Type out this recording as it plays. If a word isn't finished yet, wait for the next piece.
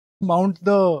mount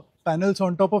the panels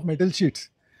on top of metal sheets.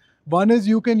 One is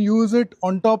you can use it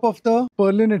on top of the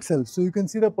purlin itself. So you can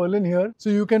see the purlin here. So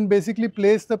you can basically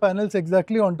place the panels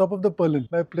exactly on top of the purlin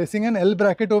by placing an L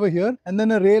bracket over here and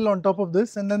then a rail on top of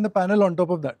this and then the panel on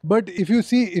top of that. But if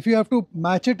you have to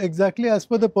match it exactly as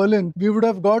per the purlin, we would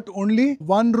have got only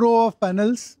one row of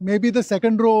panels, maybe the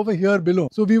second row over here below.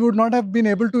 So we would not have been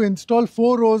able to install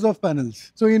 4 rows of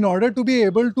panels. So in order to be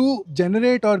able to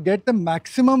generate or get the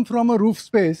maximum from a roof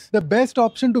space, the best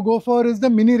option to go for is the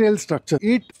mini rail structure.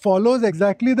 It follows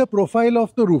exactly the profile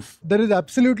of the roof. There is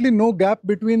absolutely no gap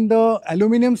between the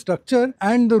aluminium structure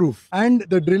and the roof. And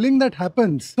the drilling that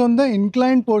happens on the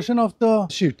inclined portion of the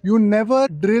sheet. You never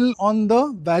drill on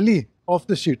the valley of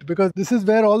the sheet because this is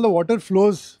where all the water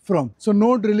flows from. So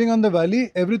no drilling on the valley,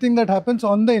 everything that happens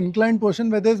on the inclined portion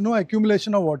where there's no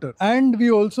accumulation of water. And we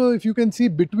also, if you can see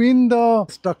between the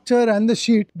structure and the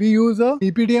sheet, we use a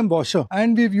EPDM washer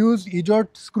and we've used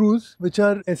EJOT screws which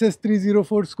are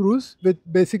SS304 screws with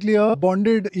basically a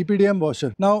bonded EPDM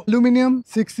washer. Now aluminum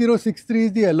 6063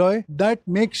 is the alloy that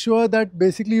makes sure that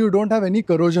basically you don't have any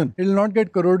corrosion. It will not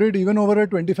get corroded even over a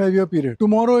 25-year period.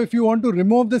 Tomorrow if you want to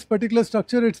remove this particular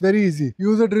structure, it's very easy.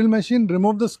 Use a drill machine,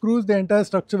 remove the screws, the entire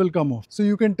structure will come off. So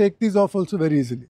you can take these off also very easily.